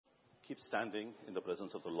keep standing in the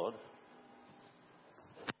presence of the Lord.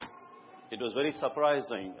 It was very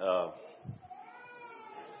surprising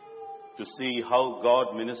to see how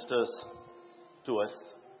God ministers to us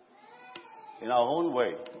in our own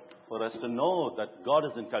way, for us to know that God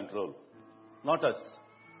is in control, not us.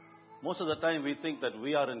 Most of the time we think that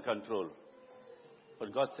we are in control.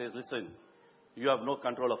 But God says, listen, you have no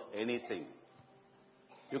control of anything.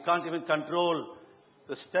 You can't even control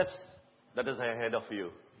the steps that is ahead of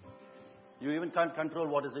you. You even can't control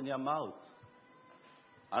what is in your mouth.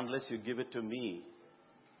 Unless you give it to me,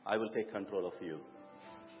 I will take control of you.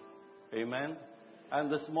 Amen.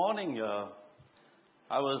 And this morning,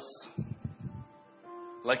 I was,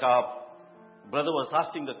 like our brother was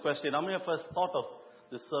asking the question, how many of us thought of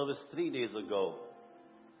this service 3 days ago?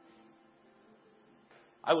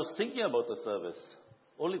 I was thinking about the service,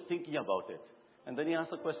 only thinking about it. And then he asked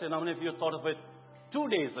the question, how many of you thought of it 2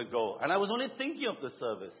 days ago? And I was only thinking of the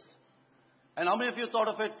service. And how many of you thought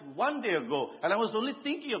of it 1 day ago? And I was only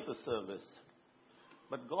thinking of the service.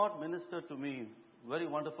 But God ministered to me very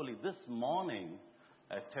wonderfully this morning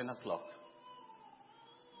at 10 o'clock.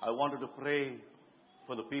 I wanted to pray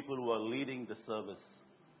for the people who are leading the service.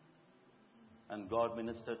 And God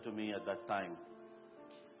ministered to me at that time.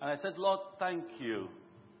 And I said, Lord, thank you.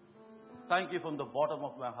 Thank you from the bottom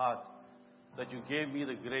of my heart that you gave me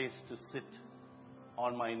the grace to sit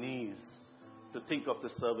on my knees to think of the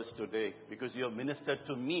service today, because you have ministered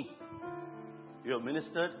to me. You have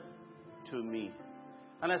ministered to me.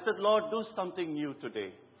 And I said, Lord, do something new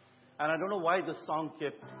today. And I don't know why this song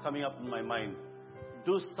kept coming up in my mind.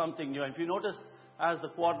 Do something new. And if you notice, as the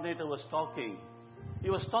coordinator was talking, he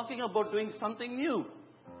was talking about doing something new.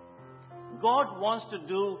 God wants to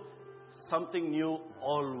do something new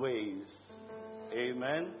always.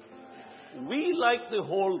 Amen. We like the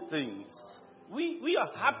whole things. We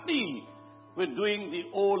are happy with doing the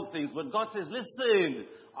old things. But God says, listen,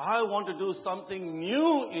 I want to do something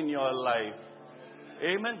new in your life.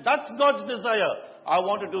 Amen. That's God's desire. I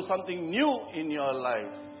want to do something new in your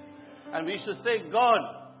life. And we should say, God,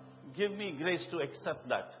 give me grace to accept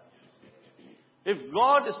that. If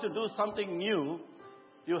God is to do something new,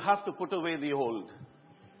 you have to put away the old.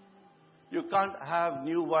 You can't have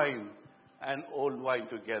new wine and old wine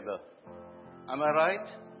together. Am I right?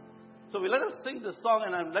 So let us sing this song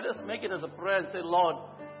and let us make it as a prayer and say, Lord,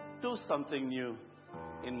 do something new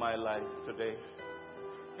in my life today.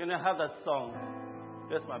 Can I have that song?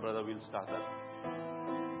 Yes, my brother, we'll start that.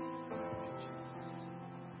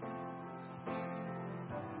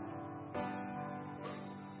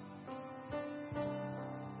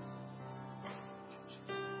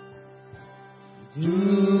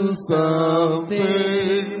 Do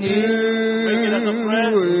something new. Make it as a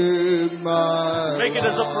prayer. In my Make it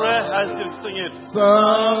as a prayer as you sing it.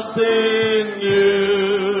 Something new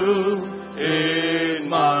in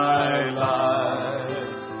my life.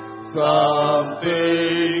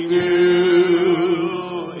 Something new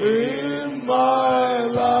in my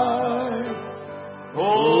life. Oh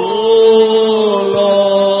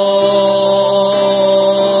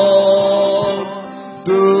Lord,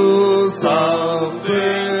 do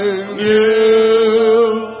something new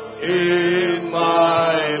in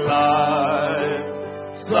my life.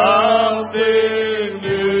 Something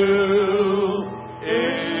new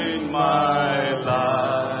in my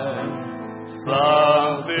life.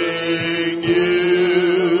 Something new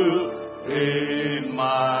in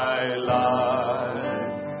my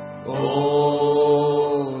life. Oh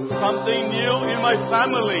Lord. Something new in my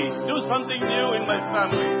family. Do something new in my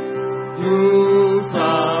family. Do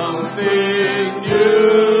something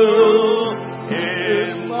new in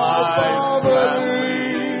my family.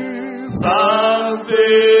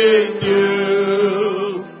 Something new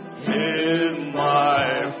in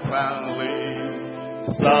my family.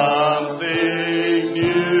 Something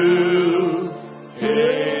new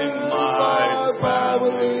in my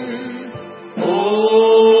family. Oh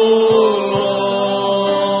Lord,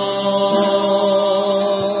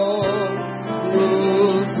 do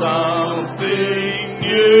something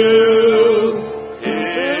new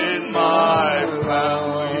in my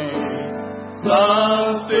family.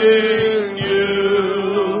 Something new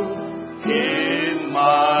in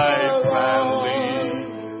my family.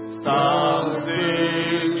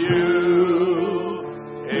 Something new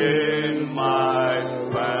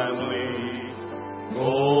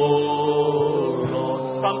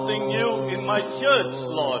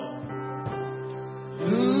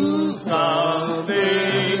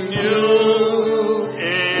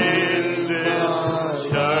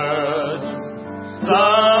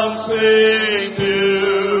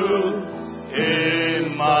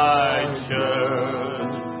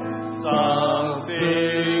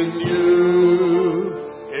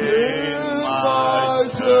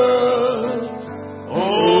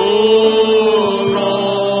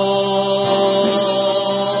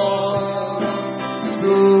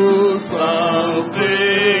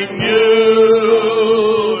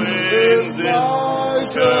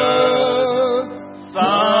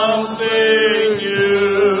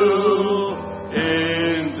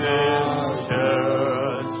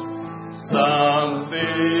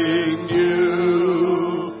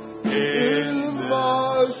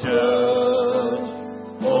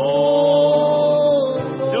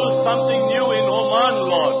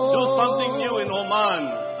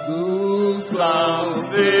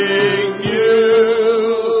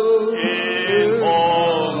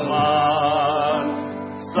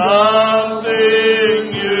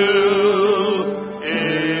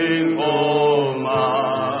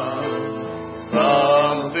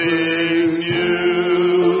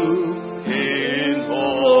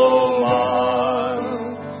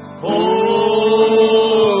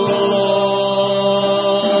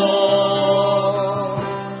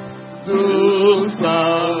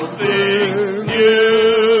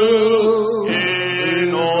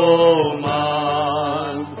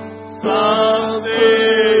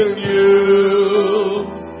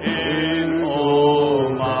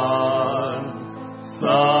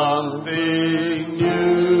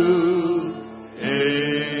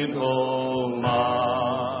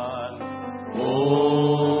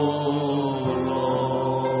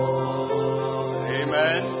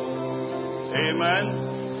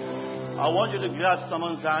want you to grab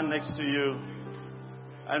someone's hand next to you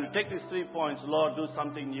and take these 3 points. Lord, do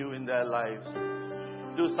something new in their lives.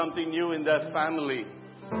 Do something new in their family.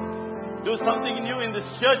 Do something new in this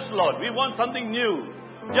church, Lord. We want something new.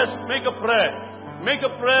 Just make a prayer. Make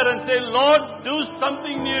a prayer and say, Lord, do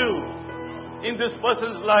something new in this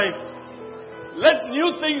person's life. Let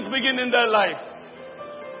new things begin in their life.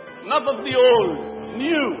 Enough of the old.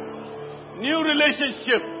 New. New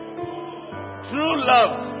relationship. True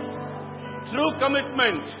love. True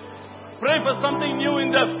commitment. Pray for something new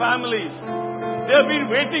in their families. They have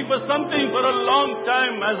been waiting for something for a long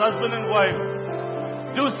time as husband and wife.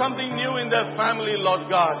 Do something new in their family, Lord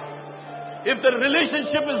God. If the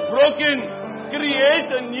relationship is broken,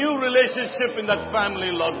 create a new relationship in that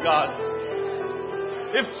family, Lord God.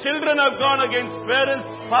 If children have gone against parents,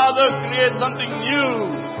 Father, create something new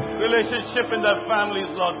relationship in their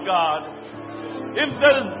families, Lord God. If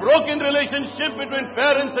there is broken relationship between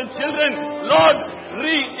parents and children, Lord,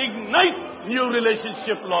 reignite new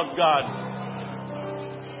relationship, Lord God.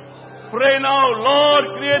 Pray now,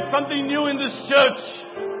 Lord, create something new in this church.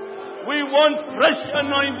 We want fresh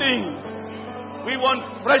anointing. We want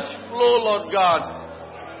fresh flow, Lord God.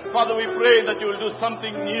 Father, we pray that you will do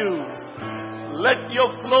something new. Let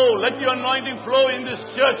your flow, let your anointing flow in this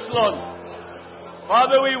church, Lord.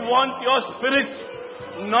 Father, we want your spirit,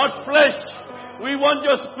 not flesh. We want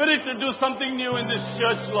your spirit to do something new in this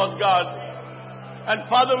church, Lord God. And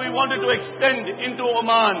Father, we want it to extend into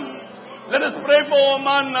Oman. Let us pray for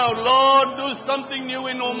Oman now. Lord, do something new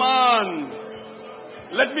in Oman.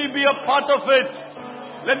 Let me be a part of it.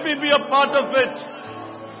 Let me be a part of it.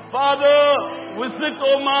 Father, visit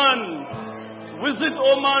Oman. Visit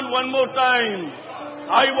Oman one more time.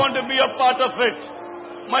 I want to be a part of it.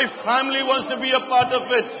 My family wants to be a part of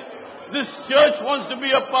it. This church wants to be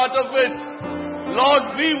a part of it.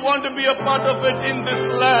 Lord, we want to be a part of it in this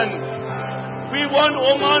land. We want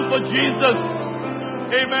Oman for Jesus.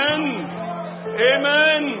 Amen.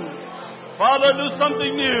 Amen. Father, do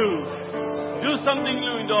something new. Do something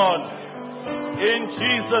new, Lord. In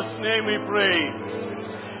Jesus' name we pray.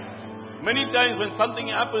 Many times when something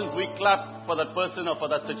happens, we clap for that person or for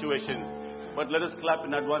that situation. But let us clap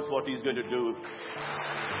in advance what He's going to do.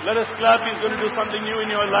 Let us clap. He's going to do something new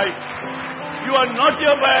in your life. You are not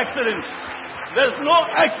here by accident. There's no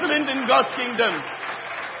accident in God's kingdom.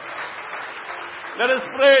 Let us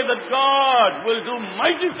pray that God will do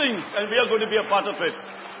mighty things and we are going to be a part of it.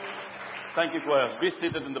 Thank you, choir. Be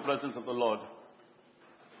seated in the presence of the Lord.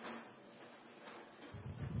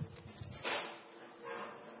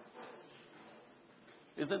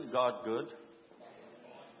 Isn't God good?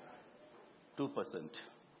 2%.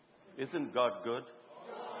 Isn't God good?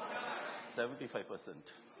 75%.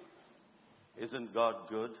 Isn't God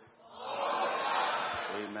good?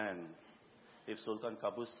 Amen. If Sultan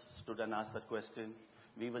Qaboos stood and asked that question,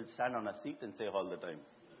 we will stand on a seat and say all the time,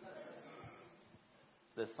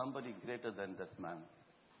 there's somebody greater than this man.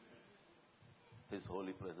 His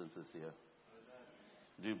holy presence is here.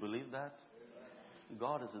 Do you believe that?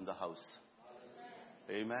 God is in the house.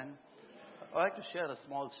 Amen. I'd like to share a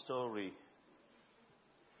small story.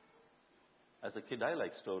 As a kid, I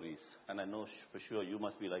like stories, and I know for sure you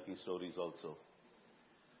must be liking stories also.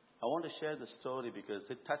 I want to share the story because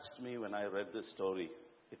it touched me when I read this story.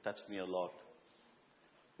 It touched me a lot.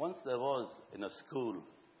 Once there was, in a school,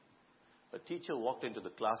 a teacher walked into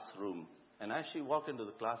the classroom, and as she walked into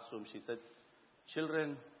the classroom, she said,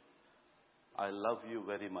 "Children, I love you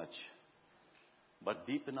very much." But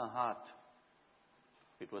deep in her heart,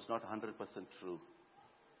 it was not 100% true.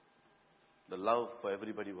 The love for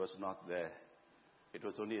everybody was not there. It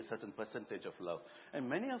was only a certain percentage of love. And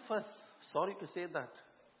many of us, sorry to say that,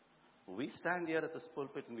 we stand here at this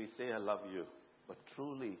pulpit and we say, "I love you." But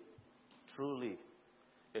truly, truly,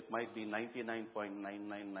 it might be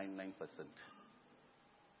 99.9999%.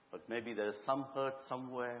 But maybe there is some hurt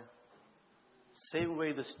somewhere. Same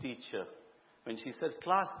way this teacher, when she said,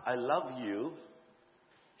 "Class, I love you,"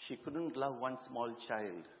 she couldn't love one small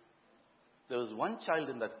child. There was one child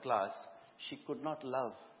in that class she could not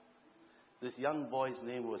love. This young boy's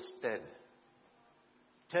name was Ted.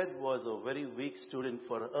 Ted was a very weak student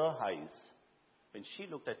for her eyes. When she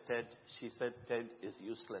looked at Ted, she said, "Ted is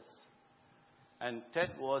useless." And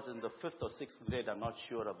Ted was in the 5th or 6th grade, I'm not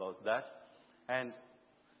sure about that. And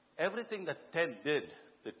everything that Ted did,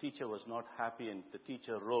 the teacher was not happy, and the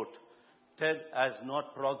teacher wrote, "Ted has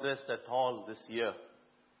not progressed at all this year.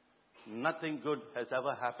 Nothing good has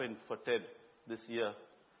ever happened for Ted this year."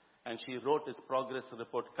 And she wrote his progress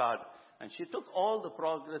report card. And she took all the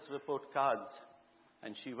progress report cards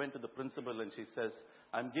and she went to the principal and she says,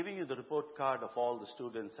 I'm giving you the report card of all the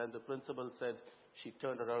students. And the principal said, she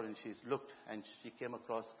turned around and she looked and she came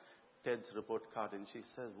across Ted's report card and she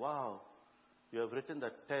said, wow, you have written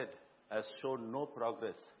that Ted has shown no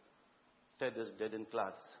progress. Ted is dead in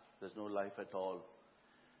class. There's no life at all.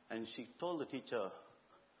 And she told the teacher,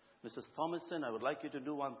 Mrs. Thomason, I would like you to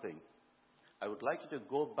do one thing. I would like you to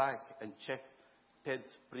go back and check Ted's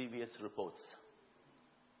previous reports.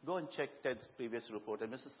 Go and check Ted's previous report.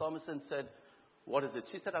 And Mrs. Thomason said, what is it?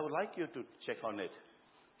 She said, I would like you to check on it.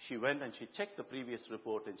 She went and she checked the previous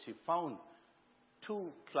report and she found 2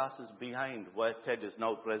 classes behind where Ted is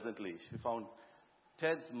now presently. She found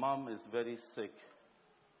Ted's mom is very sick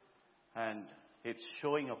and it's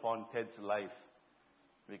showing upon Ted's life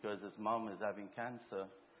because his mom is having cancer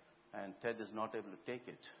and Ted is not able to take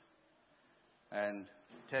it. And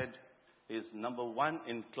Ted is number 1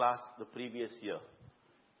 in class the previous year.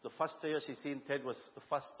 The first year she seen Ted was the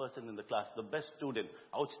first person in the class, the best student,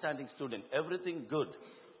 outstanding student, everything good.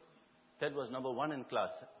 Ted was number 1 in class.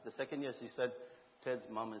 The second year she said, Ted's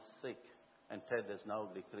mom is sick and Ted has now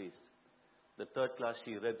decreased. The third class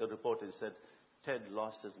she read the report and said, Ted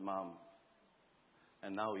lost his mom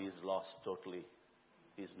and now he is lost totally.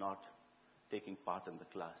 He's not taking part in the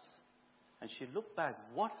class. And she looked back,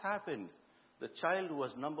 what happened? The child who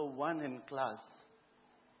was number 1 in class,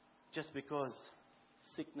 just because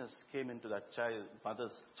sickness came into that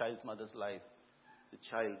child's mother's life, the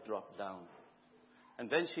child dropped down. And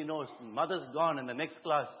then she knows mother's gone in the next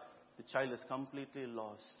class, the child is completely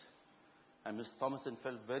lost. And Miss Thomason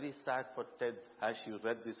felt very sad for Ted as she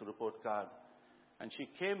read this report card. And she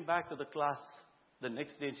came back to the class the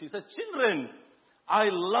next day and she said, children, I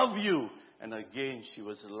love you. And again she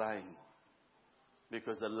was lying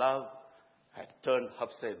because the love had turned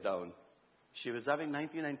upside down. She was having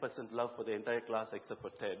 99% love for the entire class except for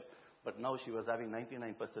Ted. But now she was having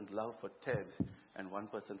 99% love for Ted and 1%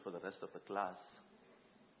 for the rest of the class.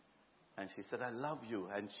 And she said, I love you.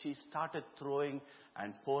 And she started throwing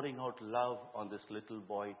and pouring out love on this little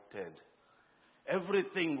boy, Ted.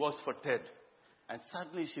 Everything was for Ted. And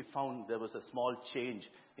suddenly she found there was a small change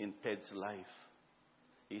in Ted's life.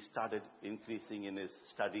 He started increasing in his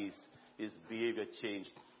studies. His behavior changed.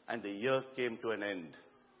 And the year came to an end.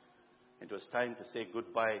 It was time to say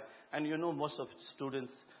goodbye. And you know, most of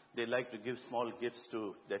students, they like to give small gifts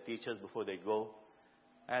to their teachers before they go.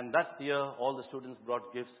 And that year, all the students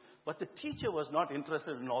brought gifts. But the teacher was not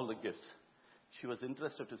interested in all the gifts. She was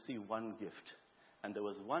interested to see one gift. And there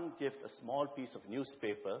was one gift, a small piece of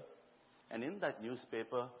newspaper. And in that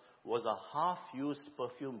newspaper was a half-used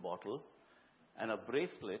perfume bottle and a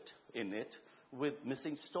bracelet in it with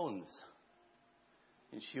missing stones.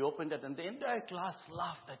 And she opened it and the entire class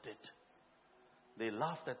laughed at it. They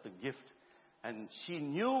laughed at the gift. And she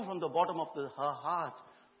knew from the bottom of her heart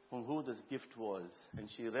from who this gift was. And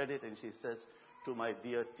she read it and she says, to my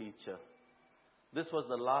dear teacher, this was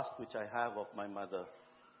the last which I have of my mother.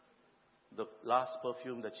 The last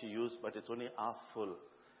perfume that she used, but it's only half full.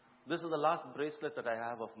 This is the last bracelet that I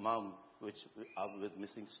have of mom, which are with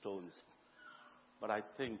missing stones. But I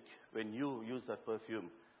think when you use that perfume,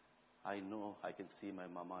 I know I can see my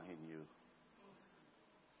mama in you.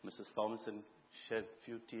 Mrs. Thomason shed a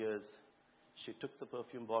few tears. She took the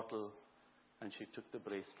perfume bottle and she took the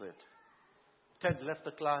bracelet. Ted left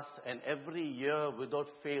the class and every year without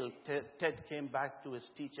fail, Ted came back to his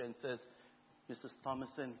teacher and says, Mrs.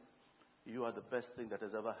 Thomason, you are the best thing that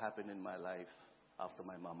has ever happened in my life after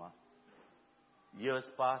my mama. Years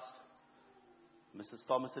passed. Mrs.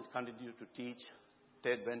 Thomason continued to teach.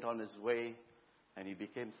 Ted went on his way and he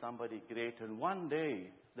became somebody great. And one day,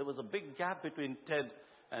 there was a big gap between Ted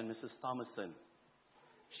and Mrs. Thomason.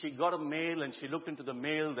 She got a mail and she looked into the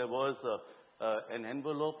mail. There was an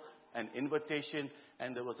envelope, an invitation,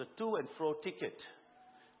 and there was a to and fro ticket.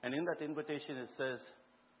 And in that invitation it says,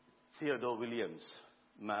 Theodore Williams,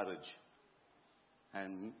 marriage.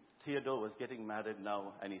 And Theodore was getting married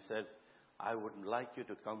now, and he said, I would like you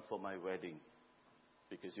to come for my wedding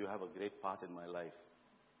because you have a great part in my life.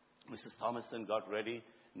 Mrs. Thomason got ready,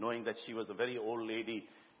 knowing that she was a very old lady.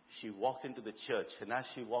 She walked into the church, and as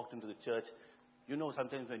she walked into the church, you know,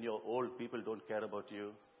 sometimes when you're old, people don't care about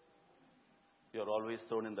you. You're always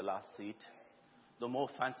thrown in the last seat. The more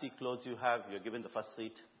fancy clothes you have, you're given the first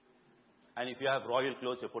seat. And if you have royal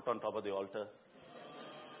clothes, you're put on top of the altar.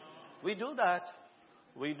 We do that.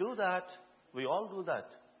 We do that. We all do that.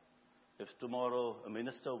 If tomorrow a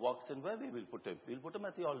minister walks in, where we will put him? We'll put him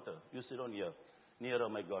at the altar. You sit on here. Nearer,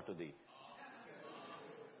 my God, to thee.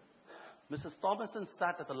 Mrs. Thomason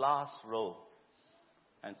sat at the last row.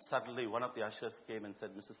 And suddenly one of the ushers came and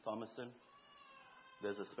said, Mrs. Thomason,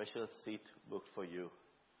 there's a special seat booked for you.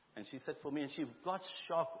 And she said for me, and she got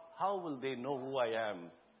shocked. How will they know who I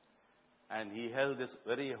am? And he held this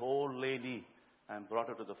very old lady and brought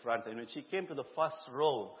her to the front. And when she came to the first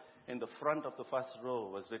row, in the front of the first row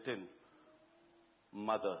was written,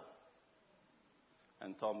 Mother.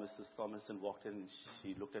 And Mrs. Thomason walked in, and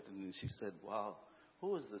she looked at it and she said, wow,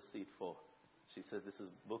 who is this seat for? She said, this is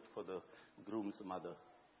booked for the groom's mother.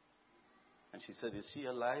 And she said, is she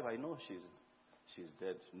alive? I know she's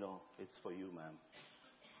dead. No, it's for you, ma'am.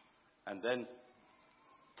 And then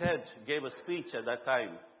Ted gave a speech at that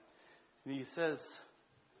time. He says,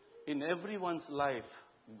 in everyone's life,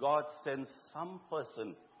 God sends some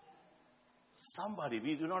person, somebody,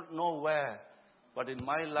 we do not know where, but in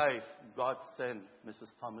my life, God sent Mrs.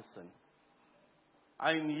 Thomason.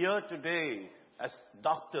 I'm here today as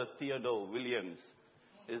Dr. Theodore Williams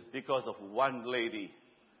is because of one lady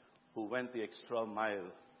who went the extra mile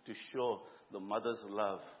to show the mother's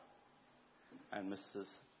love. And Mrs.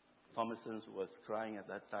 Thomason was crying at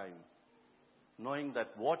that time, knowing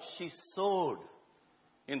that what she sowed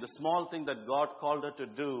in the small thing that God called her to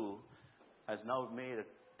do has now made a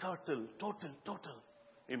total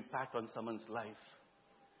impact on someone's life.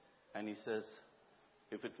 And he says,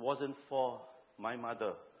 if it wasn't for my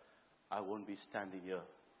mother, I won't be standing here.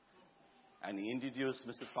 And he introduced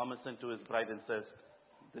Mrs. Thomason to his bride and says,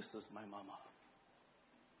 this is my mama.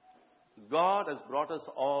 God has brought us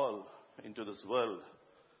all into this world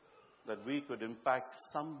that we could impact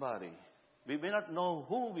somebody. We may not know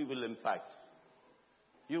who we will impact.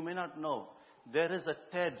 You may not know. There is a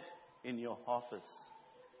Ted in your office.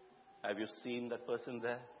 Have you seen that person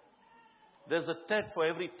there? There's a Ted for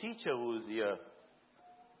every teacher who is here.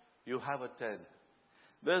 You have a Ted.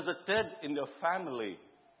 There's a Ted in your family.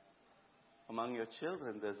 Among your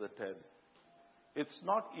children, there's a Ted. It's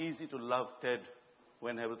not easy to love Ted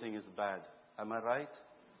when everything is bad. Am I right?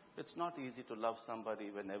 It's not easy to love somebody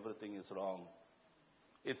when everything is wrong.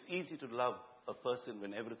 It's easy to love a person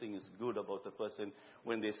when everything is good about the person,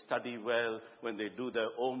 when they study well, when they do their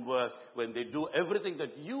homework, when they do everything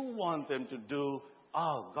that you want them to do.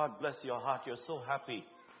 Oh, God bless your heart, you're so happy.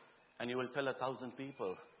 And you will tell 1,000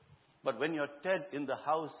 people. But when your Ted in the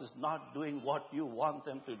house is not doing what you want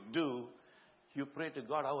them to do, you pray to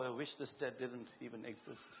God, oh, I wish this Ted didn't even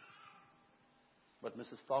exist. But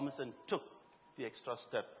Mrs. Thomason took the extra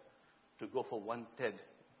step to go for one Ted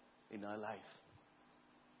in her life.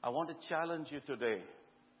 I want to challenge you today.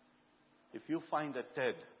 If you find a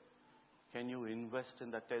Ted, can you invest in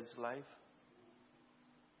that Ted's life?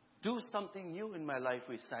 Do something new in my life,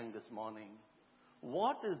 we sang this morning.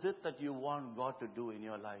 What is it that you want God to do in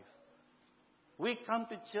your life? We come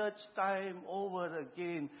to church time over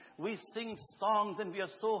again. We sing songs and we are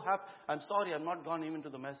so happy. I'm sorry, I'm not gone even to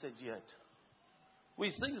the message yet.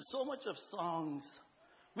 We sing so much of songs.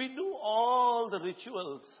 We do all the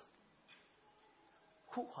rituals.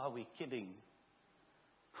 Who are we kidding?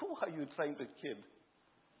 Who are you trying to kid?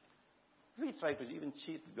 We try to even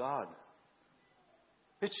cheat God.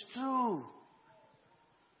 It's true.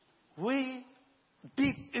 We,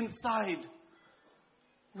 deep inside,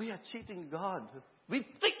 we are cheating God. We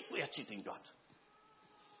think we are cheating God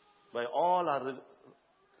by all our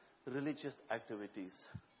religious activities.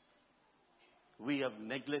 We have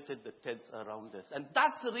neglected the Teds around us. And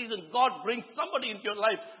that's the reason God brings somebody into your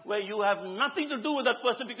life where you have nothing to do with that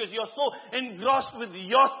person because you're so engrossed with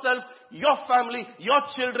yourself, your family, your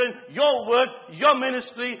children, your work, your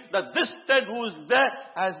ministry, that this Ted who is there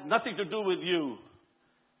has nothing to do with you.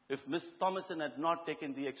 If Miss Thomason had not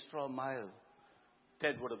taken the extra mile,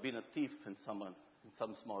 Ted would have been a thief in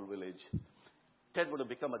some small village. Ted would have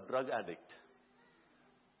become a drug addict.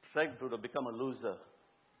 Ted would have become a loser.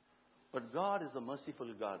 But God is a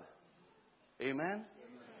merciful God. Amen?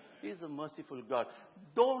 He is a merciful God.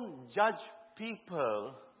 Don't judge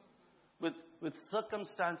people with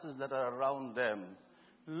circumstances that are around them.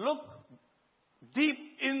 Look deep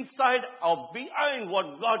inside or behind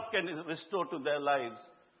what God can restore to their lives.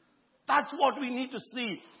 That's what we need to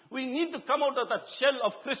see. We need to come out of that shell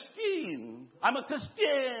of Christian. I'm a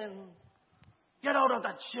Christian. Get out of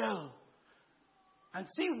that shell and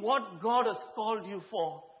see what God has called you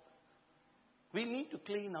for. We need to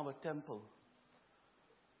clean our temple.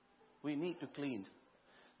 We need to clean.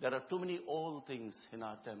 There are too many old things in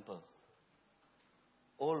our temple.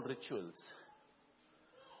 Old rituals.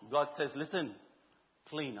 God says, listen,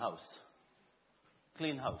 clean house.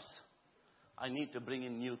 Clean house. I need to bring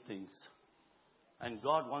in new things. And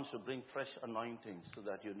God wants to bring fresh anointing so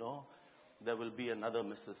that you know there will be another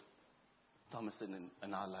Mrs. Thomason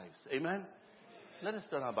in our lives. Amen? Let us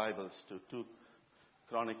turn our Bibles to 2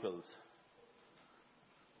 Chronicles.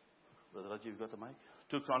 Brother Rajiv, you got the mic?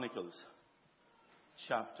 2 Chronicles,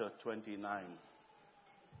 chapter 29,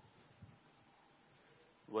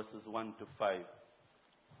 verses 1 to 5.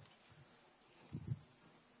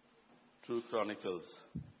 2 Chronicles.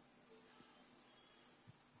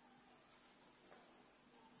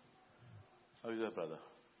 How is that, brother?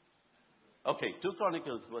 Okay, 2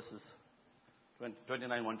 Chronicles verses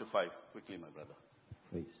 29, 1 to 5. Quickly, my brother.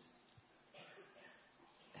 Praise.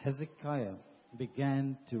 Hezekiah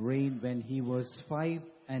began to reign when he was 25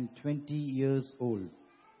 years old.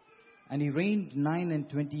 And he reigned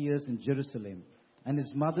 29 years in Jerusalem. And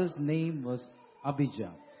his mother's name was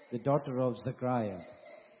Abijah, the daughter of Zechariah.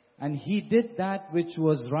 And he did that which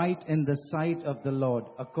was right in the sight of the Lord,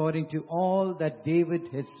 according to all that David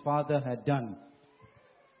his father had done.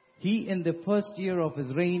 He, in the first year of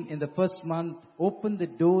his reign, in the first month, opened the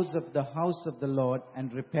doors of the house of the Lord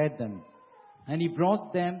and repaired them. And he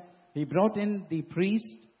brought in the priests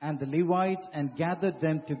and the Levites and gathered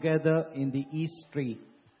them together in the east street,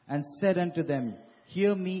 and said unto them,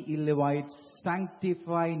 Hear me, ye Levites,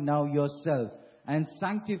 sanctify now yourselves, and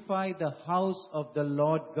sanctify the house of the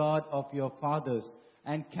Lord God of your fathers,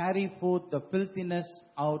 and carry forth the filthiness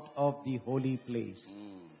out of the holy place.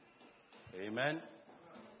 Amen.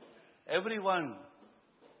 Everyone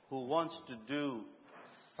who wants to do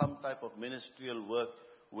some type of ministerial work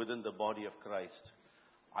within the body of Christ,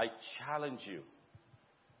 I challenge you,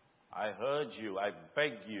 I urge you, I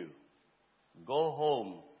beg you, go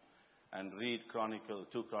home and read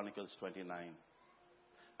 2 Chronicles 29.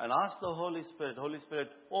 And ask the Holy Spirit,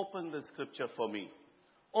 open the scripture for me.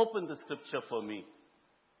 Open the scripture for me,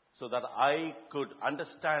 so that I could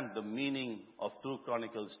understand the meaning of 2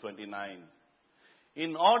 Chronicles 29.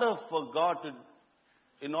 In order for God's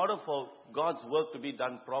work to be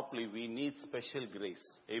done properly, we need special grace.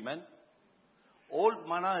 Amen? Old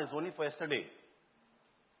manna is only for yesterday.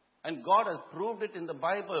 And God has proved it in the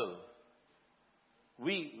Bible.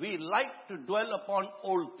 We like to dwell upon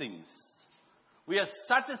old things. We are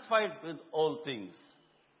satisfied with old things.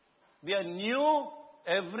 We are new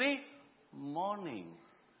every morning.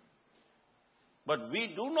 But we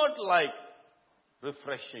do not like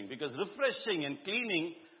refreshing, because refreshing and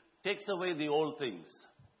cleaning takes away the old things.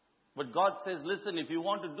 But God says, listen, if you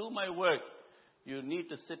want to do my work, you need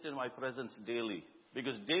to sit in my presence daily.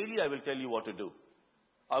 Because daily I will tell you what to do.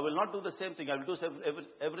 I will not do the same thing. I will do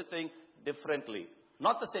everything differently.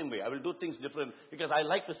 Not the same way. I will do things different because I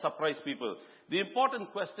like to surprise people. The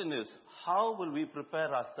important question is, how will we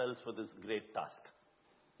prepare ourselves for this great task?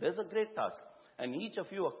 There's a great task. And each of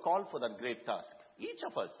you are called for that great task. Each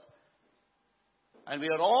of us. And we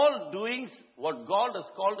are all doing what God has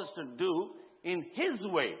called us to do in His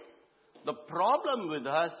way. The problem with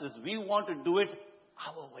us is we want to do it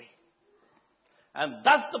our way. And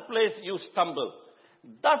that's the place you stumble.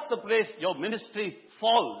 That's the place your ministry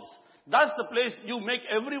falls. That's the place you make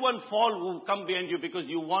everyone fall who come behind you, because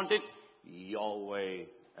you want it your way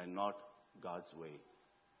and not God's way.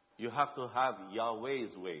 You have to have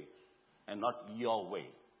Yahweh's way and not your way.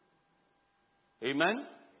 Amen?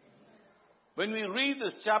 When we read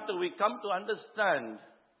this chapter, we come to understand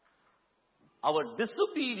our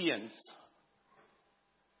disobedience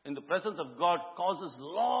in the presence of God causes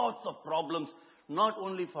lots of problems, not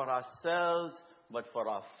only for ourselves, but for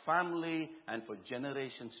our family and for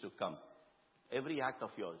generations to come. Every act of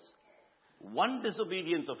yours. One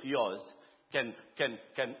disobedience of yours can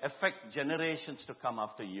affect generations to come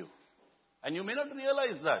after you. And you may not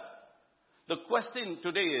realize that. The question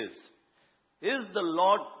today is the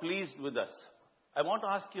Lord pleased with us? I want to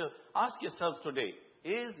ask yourselves today,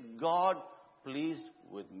 is God pleased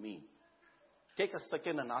with me? Take a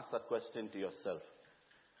second and ask that question to yourself.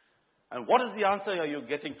 And what is the answer are you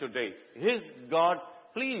getting today? Is God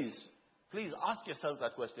pleased? Please ask yourself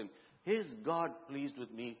that question. Is God pleased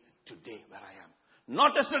with me today where I am?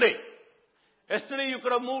 Not yesterday. Yesterday you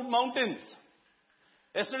could have moved mountains.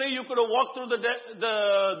 Yesterday you could have walked through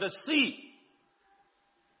the sea.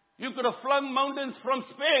 You could have flung mountains from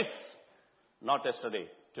space. Not yesterday,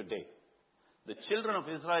 today. The children of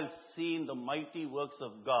Israel seen the mighty works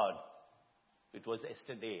of God. It was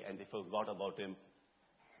yesterday and they forgot about Him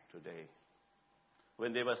today.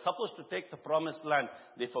 When they were supposed to take the promised land,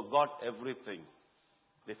 they forgot everything.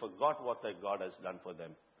 They forgot what their God has done for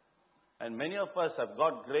them. And many of us have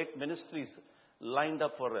got great ministries lined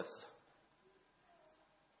up for us.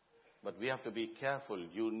 But we have to be careful.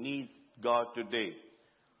 You need God today.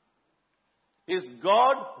 Is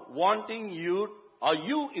God wanting you? Are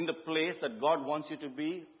you in the place that God wants you to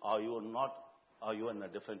be? Are you not? Are you in a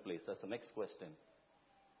different place? That's the next question.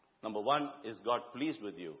 Number one, is God pleased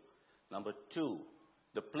with you? Number two,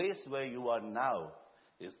 the place where you are now,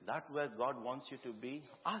 Is that where God wants you to be?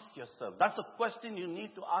 Ask yourself. That's a question you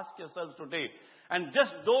need to ask yourself today. And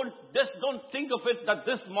just don't think of it that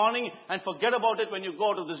this morning and forget about it when you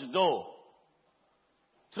go to this door.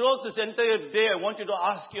 Throughout this entire day, I want you to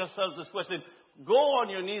ask yourself this question. Go on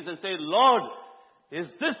your knees and say, Lord, is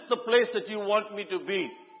this the place that you want me to be?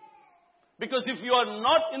 Because if you are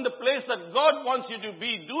not in the place that God wants you to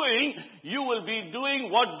be doing, you will be doing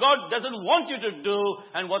what God doesn't want you to do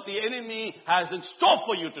and what the enemy has in store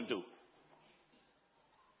for you to do.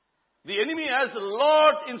 The enemy has a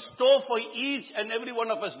lot in store for each and every one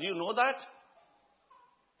of us. Do you know that?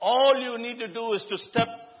 All you need to do is to step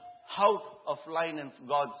out of line in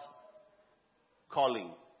God's calling.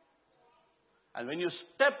 And when you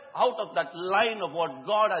step out of that line of what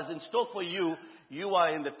God has in store for you, you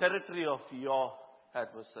are in the territory of your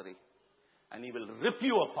adversary. And he will rip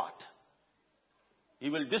you apart. He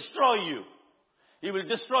will destroy you. He will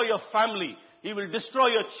destroy your family. He will destroy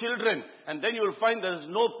your children. And then you will find there is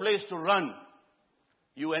no place to run.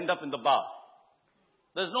 You end up in the bar.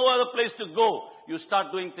 There's no other place to go. You start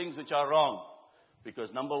doing things which are wrong. Because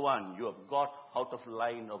number one, you have got out of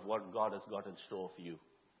line of what God has got in store for you.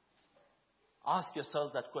 Ask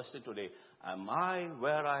yourself that question today. Am I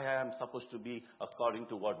where I am supposed to be according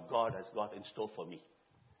to what God has got in store for me?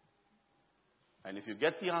 And if you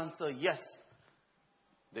get the answer, yes,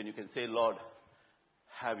 then you can say, Lord,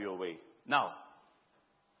 have your way. Now,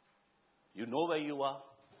 you know where you are.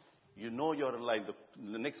 You know you're alive.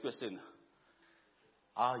 The next question,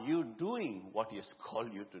 are you doing what He has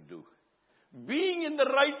called you to do? Being in the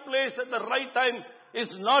right place at the right time is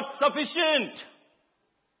not sufficient.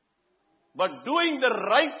 But doing the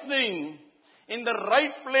right thing in the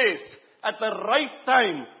right place at the right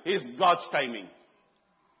time is God's timing.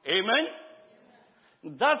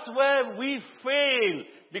 Amen? That's where we fail,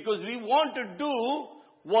 because we want to do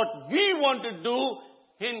what we want to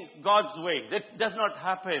do in God's way. That does not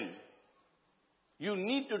happen. You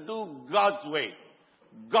need to do God's way,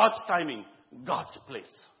 God's timing, God's place.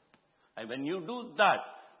 And when you do that,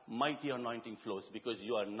 mighty anointing flows, because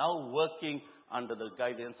you are now working under the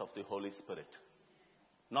guidance of the Holy Spirit.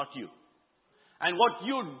 Not you. And what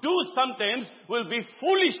you do sometimes will be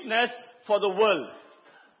foolishness for the world.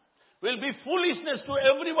 Will be foolishness to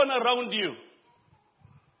everyone around you.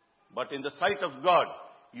 But in the sight of God,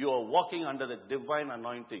 you are walking under the divine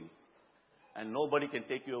anointing. And nobody can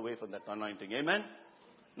take you away from that anointing. Amen?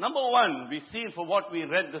 Number one, we see for what we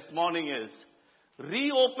read this morning is,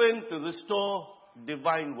 reopen to restore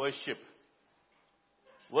divine worship.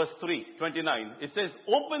 Verse 3:29. It says,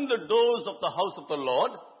 open the doors of the house of the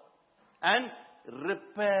Lord and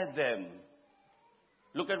repair them.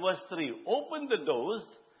 Look at verse 3. Open the doors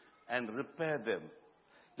and repair them.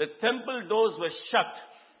 The temple doors were shut,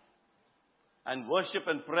 and worship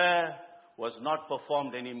and prayer was not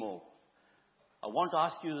performed anymore. I want to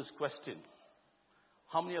ask you this question.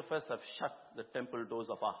 How many of us have shut the temple doors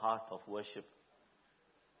of our heart of worship?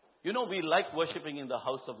 You know, we like worshiping in the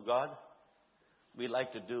house of God. We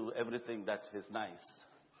like to do everything that is nice.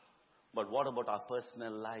 But what about our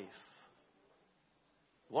personal life?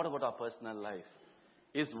 What about our personal life?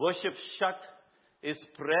 Is worship shut? Is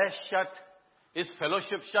prayer shut? Is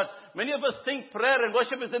fellowship shut? Many of us think prayer and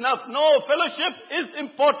worship is enough. No, fellowship is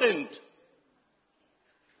important.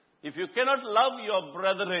 If you cannot love your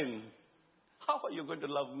brethren, how are you going to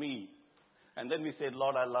love me? And then we say,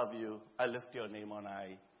 Lord, I love you. I lift your name on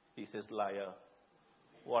high. He says, liar.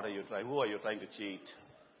 What are you trying? Who are you trying to cheat?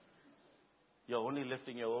 You're only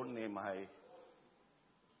lifting your own name high.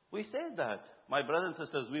 We say that. My brothers and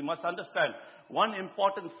sisters, we must understand one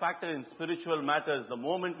important factor in spiritual matters. The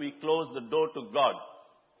moment we close the door to God,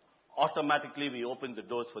 automatically we open the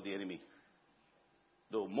doors for the enemy.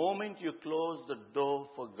 The moment you close the door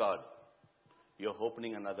for God, you're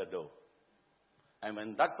opening another door. And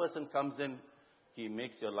when that person comes in, he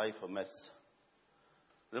makes your life a mess.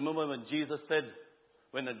 Remember when Jesus said,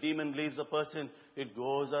 when a demon leaves a person, it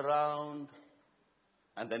goes around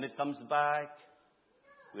and then it comes back.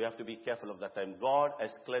 We have to be careful of that time. God has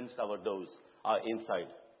cleansed our doors, our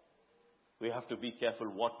inside. We have to be careful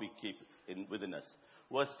what we keep within us.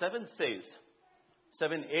 Verse 7 says,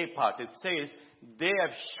 7a part, it says, they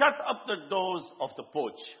have shut up the doors of the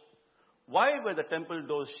porch. Why were the temple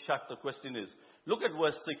doors shut? The question is, look at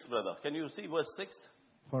verse 6, brother. Can you see verse 6?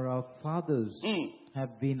 For our fathers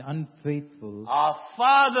have been unfaithful. Our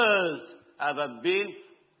fathers have been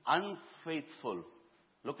unfaithful.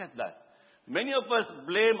 Look at that. Many of us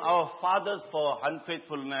blame our fathers for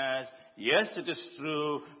unfaithfulness. Yes, it is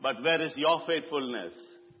true, but where is your faithfulness?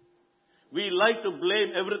 We like to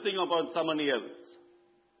blame everything upon somebody else.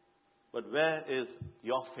 But where is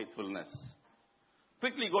your faithfulness?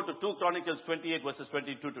 Quickly go to 2 Chronicles 28 verses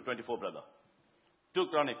 22 to 24, brother. 2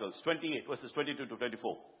 Chronicles 28 verses 22 to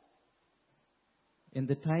 24. In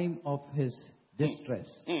the time of his distress,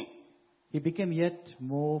 he became yet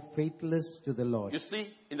more faithless to the Lord. You see,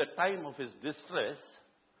 in the time of his distress,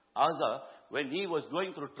 Asa, when he was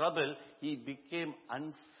going through trouble, he became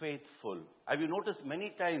unfaithful. Have you noticed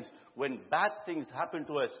many times when bad things happen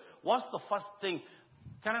to us, what's the first thing?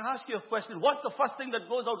 Can I ask you a question? What's the first thing that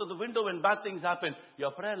goes out of the window when bad things happen?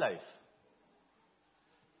 Your prayer life.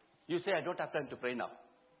 You say, I don't have time to pray now.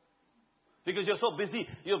 Because you're so busy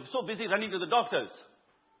running to the doctors.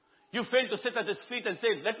 You fail to sit at his feet and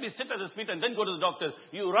say, let me sit at his feet and then go to the doctors.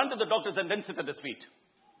 You run to the doctors and then sit at his feet.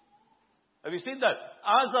 Have you seen that?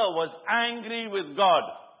 Asa was angry with God.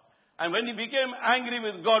 And when he became angry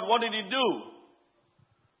with God, what did he do?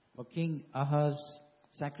 For King Ahaz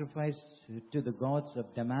sacrificed to the gods of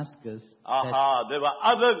Damascus. There were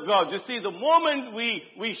other gods. You see, the moment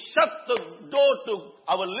we shut the door to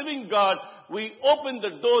our living God, we open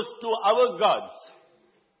the doors to our gods.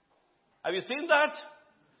 Have you seen that?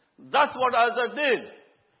 That's what Asa did.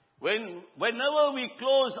 Whenever we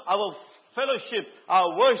close our fellowship,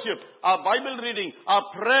 our worship, our Bible reading, our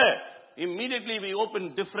prayer, immediately we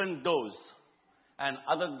open different doors. And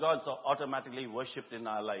other gods are automatically worshipped in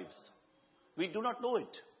our lives. We do not know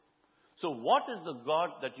it. So what is the God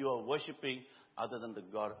that you are worshipping other than the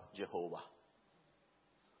God Jehovah?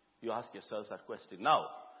 You ask yourselves that question. Now,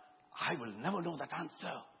 I will never know that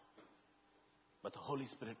answer. But the Holy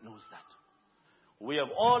Spirit knows that. We have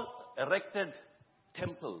all erected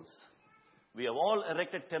temples. We have all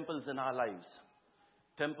erected temples in our lives.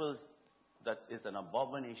 Temples that is an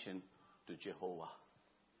abomination to Jehovah.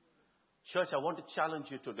 Church, I want to challenge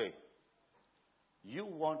you today. You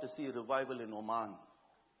want to see revival in Oman.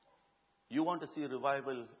 You want to see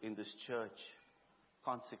revival in this church.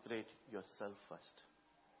 Consecrate yourself first.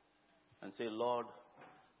 And say, Lord,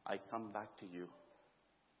 I come back to you.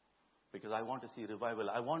 Because I want to see revival.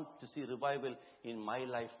 I want to see revival in my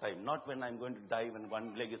lifetime. Not when I'm going to die, when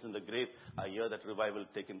one leg is in the grave. I hear that revival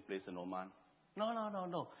taking place in Oman.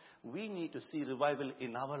 No. We need to see revival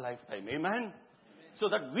in our lifetime. Amen? So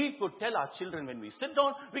that we could tell our children when we sit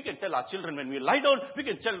down. We can tell our children when we lie down. We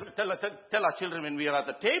can tell our children when we are at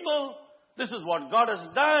the table. This is what God has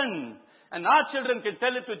done. And our children can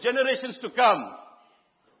tell it to generations to come.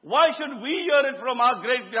 Why should we hear it from our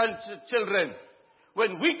great-grandchildren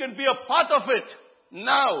when we can be a part of it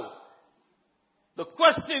now? The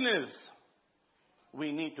question is,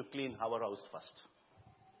 we need to clean our house first.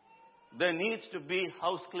 There needs to be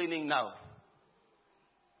house cleaning now.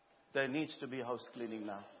 There needs to be house cleaning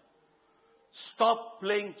now. Stop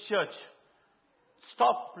playing church.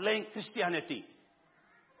 Stop playing Christianity.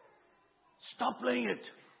 Stop playing it.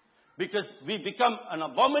 Because we become an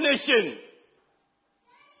abomination.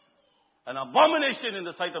 An abomination in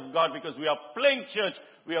the sight of God because we are playing church.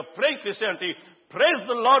 We are playing Christianity. Praise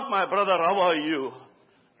the Lord, my brother. How are you?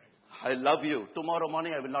 I love you. Tomorrow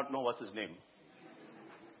morning I will not know what's his name.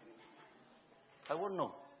 I won't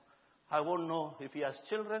know. I won't know if he has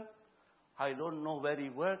children. I don't know where he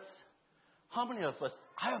works. How many of us?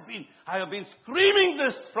 I have been screaming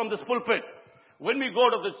this from this pulpit. When we go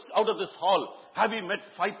out of this hall, have we met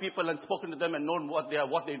 5 people and spoken to them and known what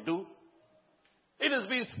they do? It has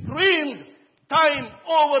been screamed time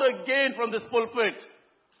over again from this pulpit.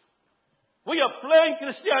 We are playing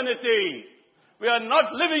Christianity. We are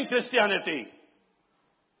not living Christianity.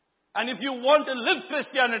 And if you want to live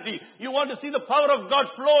Christianity, you want to see the power of God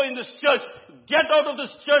flow in this church, get out of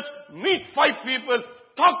this church, meet 5 people,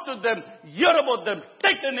 talk to them, hear about them,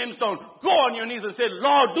 take their names down, go on your knees and say,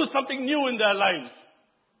 Lord, do something new in their lives.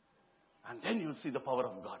 And then you'll see the power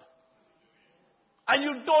of God. And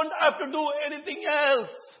you don't have to do anything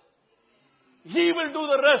else. He will do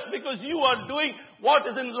the rest because you are doing what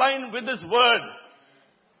is in line with His word.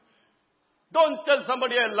 Don't tell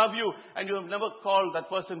somebody I love you and you have never called that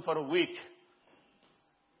person for a week.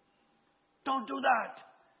 Don't do that.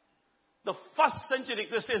 The first century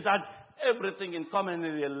Christians had everything in common.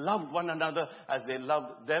 They loved one another as they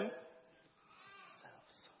loved themselves.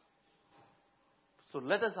 So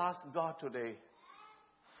let us ask God today,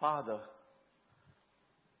 Father,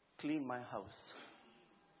 clean my house.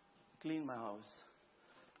 Clean my house.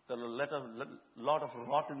 There are a lot of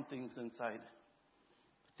rotten things inside.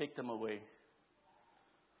 Take them away.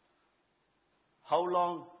 How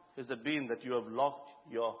long has it been that you have locked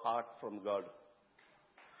your heart from God?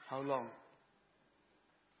 How long?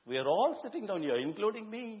 We are all sitting down here, including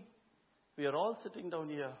me. We are all sitting down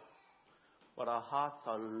here. But our hearts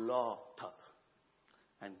are locked up.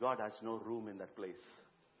 And God has no room in that place.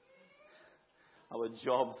 Our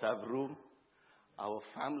jobs have room. Our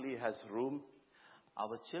family has room.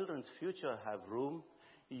 Our children's future have room.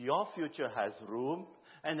 Your future has room.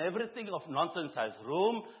 And everything of nonsense has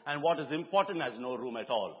room. And what is important has no room at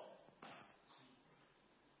all.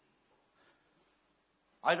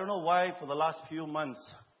 I don't know why for the last few months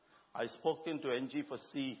I spoke into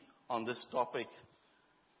NG4C on this topic.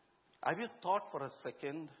 Have you thought for a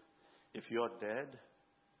second, if you're dead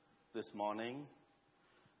this morning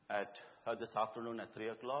this afternoon at 3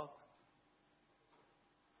 o'clock,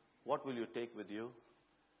 what will you take with you?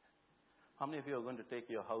 How many of you are going to take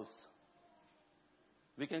your house?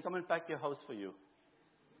 We can come and pack your house for you.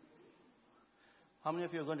 How many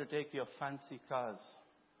of you are going to take your fancy cars?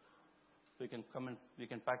 We can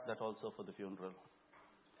pack that also for the funeral.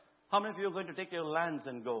 How many of you are going to take your lands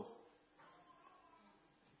and go?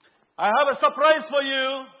 I have a surprise for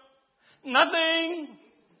you. Nothing.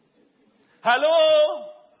 Hello?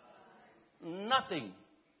 Nothing.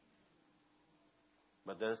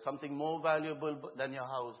 But there is something more valuable than your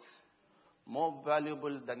house, more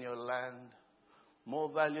valuable than your land, more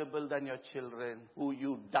valuable than your children, who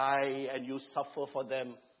you die and you suffer for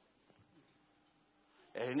them.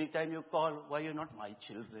 Anytime you call, why are you not my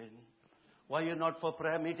children? Why are you not for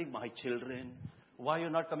prayer meeting, my children? Why are you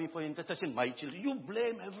not coming for intercession, my children? You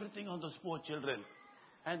blame everything on those poor children.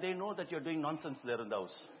 And they know that you're doing nonsense there in the house.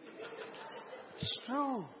 It's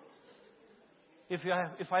true.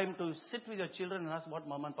 If I'm to sit with your children and ask what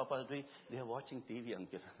mama and papa are doing, they are watching TV,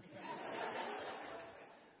 uncle.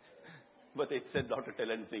 But they said not to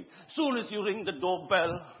tell anything. Soon as you ring the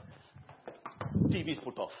doorbell, TV's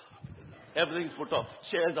put off. Everything's put off.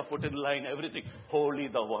 Chairs are put in line, everything. Holy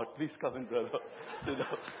thou art. Please come in, brother.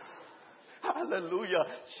 Hallelujah.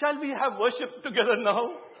 Shall we have worship together now?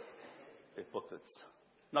 Hypocrites.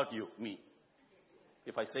 Not you, me.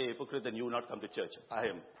 If I say hypocrite, then you will not come to church. I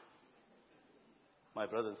am. My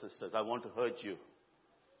brothers and sisters, I want to urge you.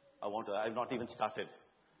 I've not even started.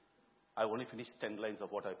 I only finished 10 lines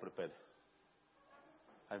of what I prepared.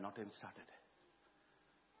 I've not even started.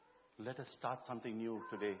 Let us start something new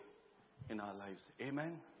today in our lives.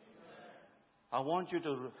 Amen? I want you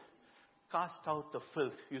to cast out the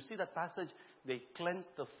filth. You see that passage? They cleanse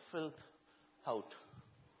the filth out.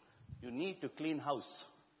 You need to clean house.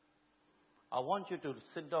 I want you to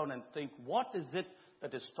sit down and think, what is it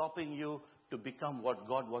that is stopping you to become what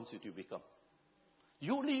God wants you to become?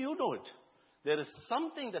 Only you know it. There is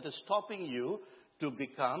something that is stopping you to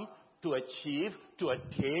become, to achieve, to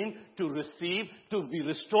attain, to receive, to be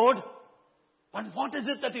restored. But what is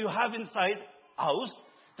it that you have inside house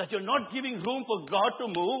that you're not giving room for God to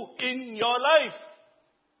move in your life?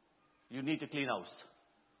 You need to clean house.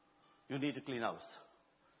 You need to clean house.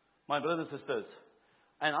 My brothers and sisters,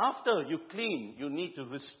 and after you clean, you need to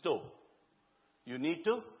restore. You need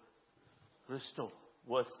to restore.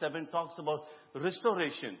 Verse 7 talks about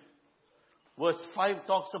restoration. Verse 5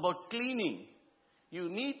 talks about cleaning. You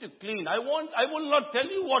need to clean. I will not tell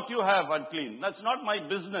you what you have unclean. That's not my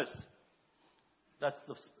business. That's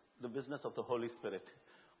the business of the Holy Spirit.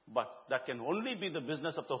 But that can only be the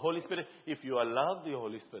business of the Holy Spirit if you allow the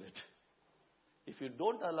Holy Spirit. If you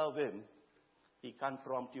don't allow Him, He can't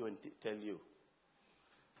prompt you and tell you.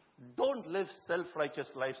 Don't live self-righteous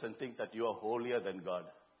lives and think that you are holier than God.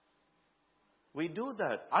 We do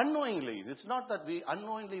that unknowingly. It's not that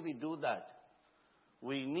unknowingly we do that.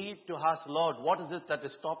 We need to ask, Lord, what is it that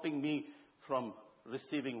is stopping me from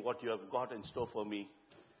receiving what you have got in store for me?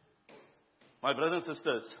 My brothers and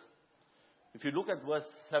sisters, if you look at verse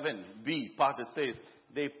 7b part, it says,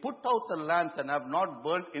 they put out the lamps and have not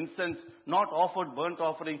burnt incense, not offered burnt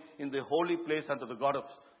offering in the holy place unto the God of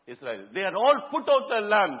Israel. They had all put out their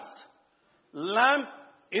lamps. Lamp,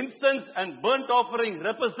 incense and burnt offering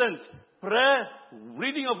represents prayer,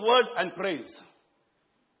 reading of word and praise.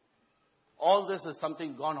 All this is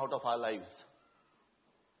something gone out of our lives.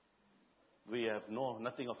 We have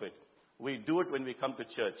nothing of it. We do it when we come to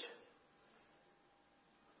church.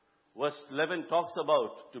 Verse 11 talks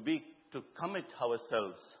about to commit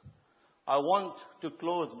ourselves. I want to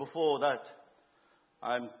close before that.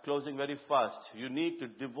 I'm closing very fast. You need to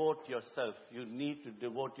devote yourself. You need to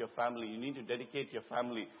devote your family. You need to dedicate your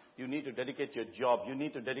family. You need to dedicate your job. You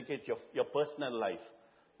need to dedicate your personal life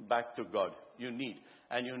back to God. You need.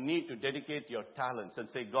 And you need to dedicate your talents and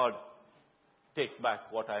say, God, take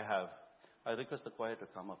back what I have. I request the choir to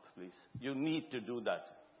come up, please. You need to do that.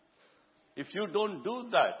 If you don't do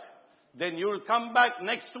that, then you will come back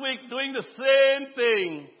next week doing the same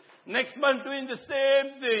thing. Next month doing the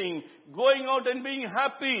same thing. Going out and being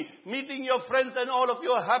happy. Meeting your friends and all of you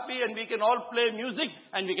are happy and we can all play music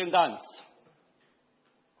and we can dance.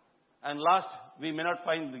 And last, we may not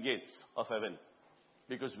find the gates of heaven.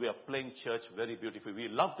 because we are playing church very beautifully. We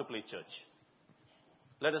love to play church.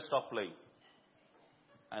 Let us stop playing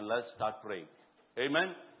and let's start praying.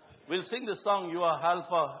 Amen. We'll sing the song, You Are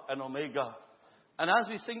Alpha and Omega. And as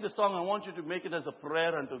we sing the song, I want you to make it as a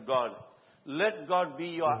prayer unto God. Let God be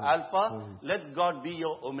your Alpha. Let God be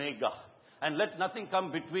your Omega. And let nothing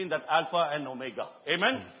come between that Alpha and Omega.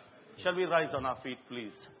 Amen. Shall we rise on our feet,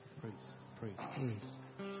 please? Praise.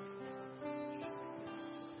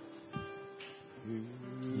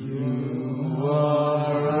 You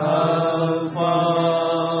are Alpha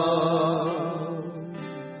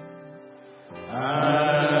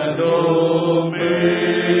and Omega.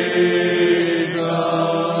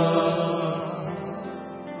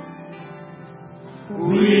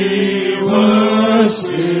 We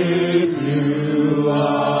worship you,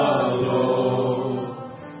 our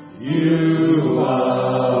Lord. You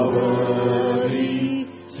are worthy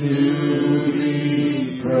to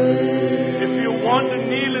be praised. If you want to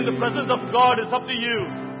kneel in the presence of God, it's up to you.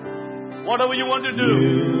 Whatever you want to do.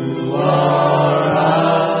 You are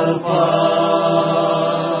Alpha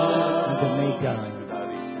And Omega.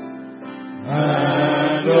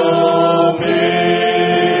 and Omega.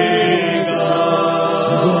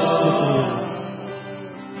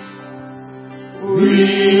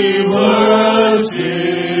 We worship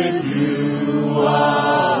you,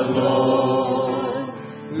 our Lord.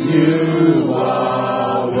 You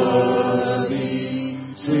are worthy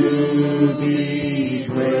to be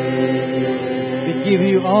praised. We give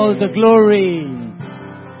you all the glory.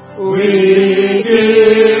 We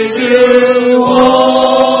give you all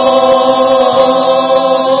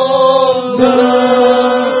the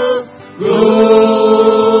glory.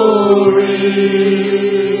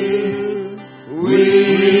 We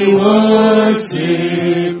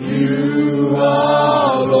worship you,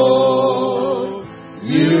 our Lord.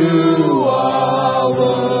 You are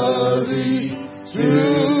worthy to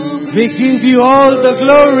We give you all the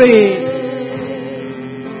glory.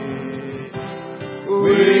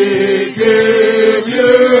 We give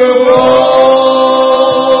you all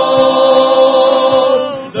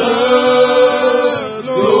the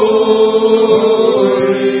glory.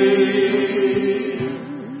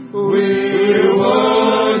 We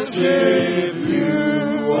worship you,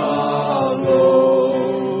 our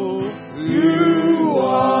Lord. You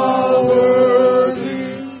are worthy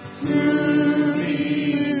to be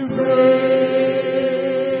praised.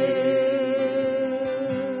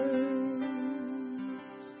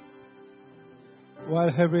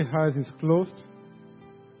 While every eyes is closed,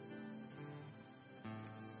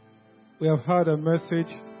 we have heard a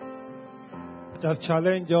message that has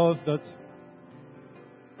challenged us that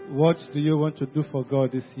what do you want to do for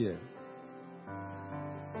God this year?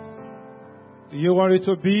 Do you want it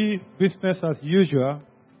to be business as usual,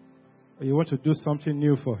 or you want to do something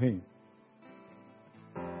new for Him?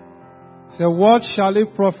 So what shall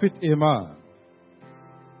it profit a man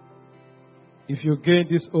if you gain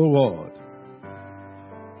this whole world?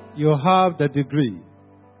 You have the degree.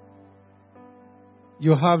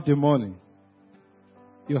 You have the money.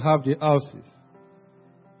 You have the houses.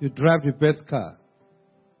 You drive the best car.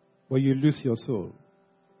 But you lose your soul.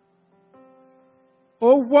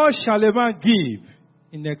 Or what shall a man give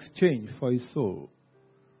in exchange for his soul?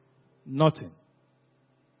 Nothing.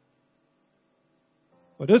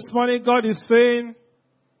 But this morning God is saying,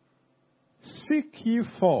 seek ye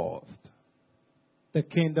first the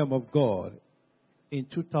kingdom of God in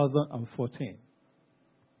 2014.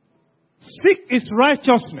 Seek His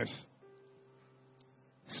righteousness.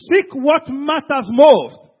 Seek what matters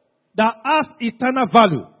most, that has eternal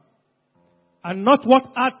value, and not what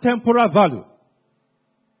has temporal value.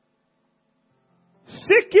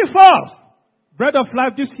 Seek ye first, bread of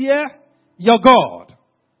life this year, your God.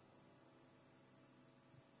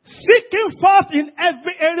 Seek Him first in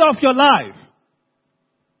every area of your life.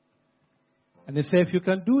 And they say, if you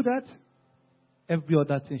can do that, every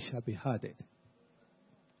other thing shall be added.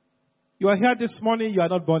 You are here this morning, you are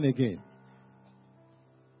not born again.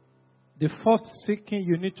 The first seeking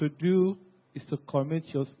you need to do is to commit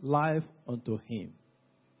your life unto Him.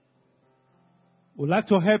 We'd like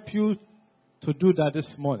to help you to do that this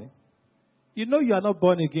morning. You know you are not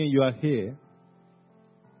born again, you are here.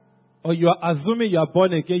 Or you are assuming you are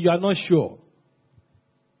born again, you are not sure.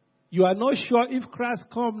 You are not sure if Christ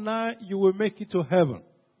comes now, you will make it to heaven.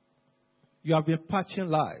 You have been patching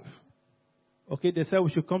life. Okay, they said we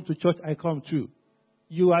should come to church, I come too.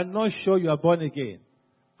 You are not sure you are born again.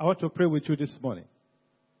 I want to pray with you this morning.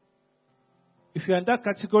 If you are in that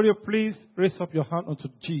category, please raise up your hand unto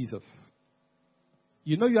Jesus.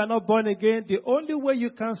 You know you are not born again. The only way you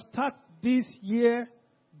can start this year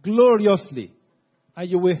gloriously, and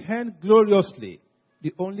you will end gloriously,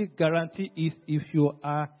 The only guarantee is if you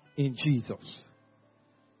are in Jesus.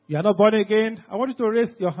 You are not born again. I want you to raise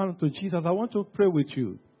your hand to Jesus. I want to pray with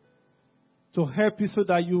you to help you so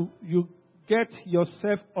that you get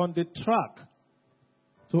yourself on the track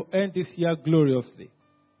to end this year gloriously.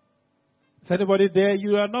 Is anybody there?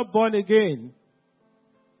 You are not born again.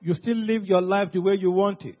 You still live your life the way you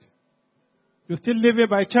want it. You still live it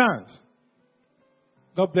by chance.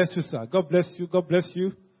 God bless you, sir. God bless you. God bless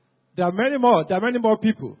you. There are many more. There are many more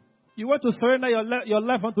people. You want to surrender your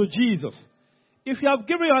life unto Jesus. If you have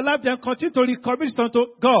given your life, then continue to recommit it unto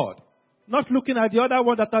God. Not looking at the other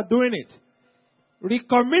one that are doing it.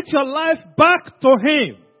 Recommit your life back to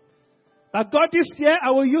Him. That God, this year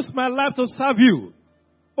I will use my life to serve you.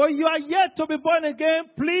 But you are yet to be born again.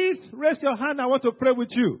 Please raise your hand. I want to pray with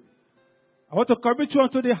you. I want to commit you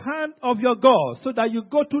unto the hand of your God so that you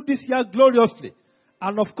go through this year gloriously.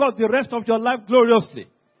 And of course, the rest of your life gloriously.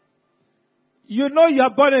 You know you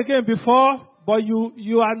are born again before, but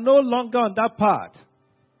you are no longer on that path.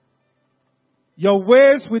 Your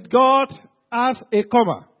ways with God as a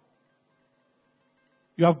comma.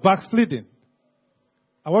 You have backslidden.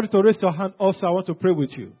 I want you to raise your hand also. I want to pray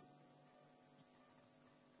with you.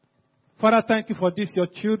 Father, thank you for this, your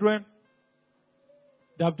children.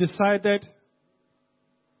 They have decided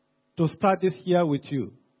to start this year with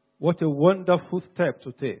you. What a wonderful step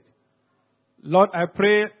to take. Lord, I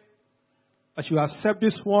pray as you accept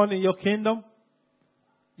this one in your kingdom,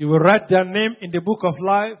 you will write their name in the book of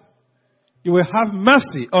life. You will have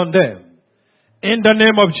mercy on them in the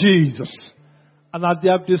name of Jesus. And as they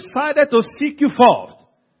have decided to seek you first,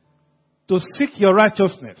 to seek your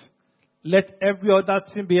righteousness, let every other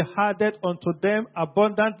thing be added unto them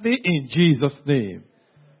abundantly in Jesus' name.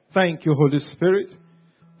 Thank you, Holy Spirit.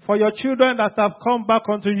 For your children that have come back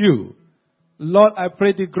unto you, Lord, I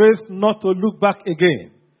pray the grace not to look back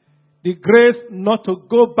again. The grace not to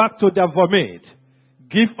go back to their vomit.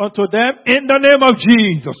 Give unto them in the name of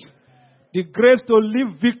Jesus. The grace to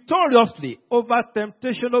live victoriously over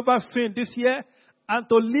temptation, over sin this year, and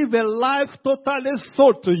to live a life totally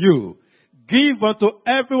sold to you. Give unto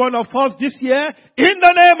every one of us this year in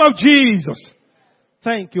the name of Jesus.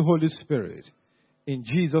 Thank you, Holy Spirit. In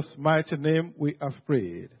Jesus' mighty name we have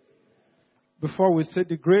prayed. Before we say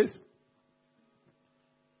the grace,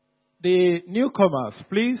 the newcomers,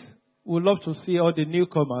 please, we would love to see all the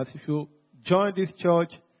newcomers. If you joined this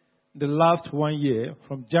church the last 1 year,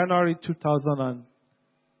 from January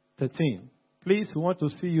 2013, please, we want to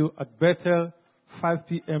see you at Bethel 5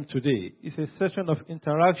 p.m. today. It's a session of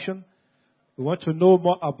interaction. We want to know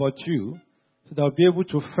more about you so that we'll be able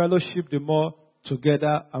to fellowship the more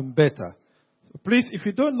together and better. So please, if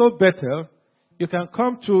you don't know Bethel, you can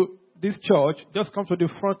come to this church, just come to the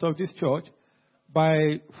front of this church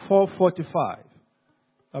by 4:45.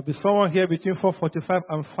 There'll be someone here between 4:45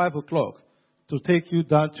 and 5 o'clock to take you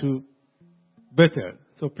down to Bethel.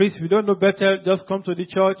 So please, if you don't know Bethel, just come to the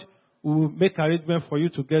church. We will make arrangements for you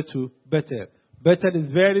to get to Bethel. Bethel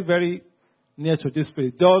is very, very near to this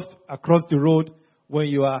place, just across the road when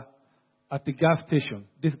you are at the gas station,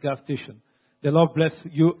 this gas station. The Lord bless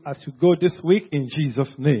you as you go this week in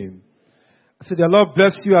Jesus' name. I said, the Lord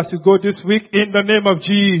bless you as you go this week in the name of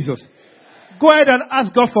Jesus. Go ahead and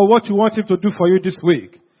ask God for what you want Him to do for you this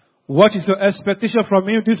week. What is your expectation from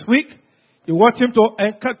Him this week? You want Him to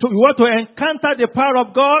encounter the power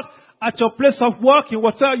of God at your place of work, in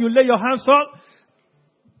whatever you lay your hands on.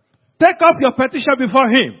 Take up your petition before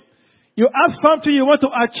Him. You ask something you want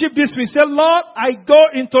to achieve this week. Say, Lord, I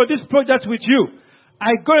go into this project with you.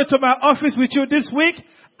 I go into my office with you this week.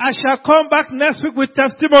 I shall come back next week with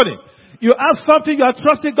testimony. You ask something you are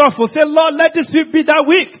trusting God for. Say, Lord, let this week be that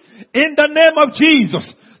week. In the name of Jesus.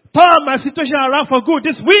 Turn my situation around for good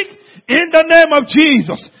this week. In the name of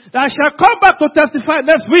Jesus. That I shall come back to testify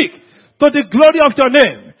next week to the glory of your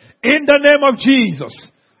name. In the name of Jesus.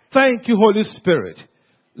 Thank you, Holy Spirit.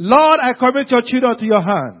 Lord, I commit your children to your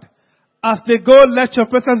hand. As they go, let your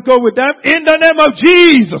presence go with them. In the name of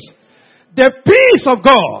Jesus. The peace of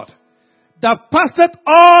God that passeth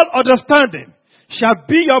all understanding shall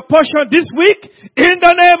be your portion this week. In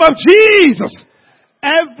the name of Jesus.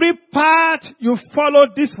 Every path you follow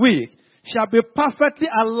this week shall be perfectly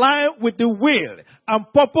aligned with the will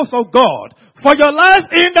and purpose of God for your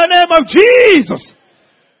life in the name of Jesus.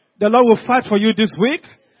 The Lord will fight for you this week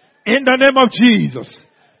in the name of Jesus.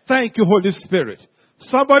 Thank you, Holy Spirit.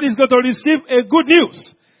 Somebody is going to receive a good news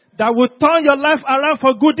that will turn your life around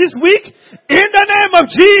for good this week in the name of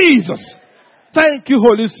Jesus. Thank you,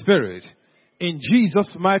 Holy Spirit. In Jesus'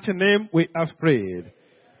 mighty name we have prayed.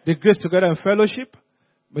 The grace together in fellowship.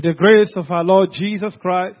 May the grace of our Lord Jesus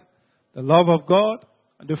Christ, the love of God,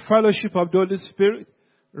 and the fellowship of the Holy Spirit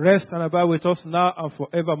rest and abide with us now and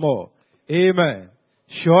forevermore. Amen.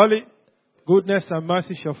 Surely, goodness and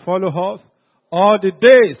mercy shall follow us all the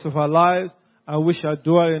days of our lives, and we shall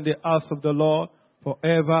dwell in the house of the Lord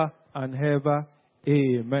forever and ever.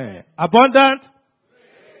 Amen. Abundant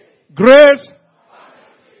grace,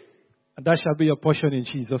 and that shall be your portion in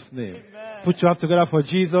Jesus' name. Amen. Put your hands together for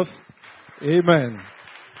Jesus. Amen.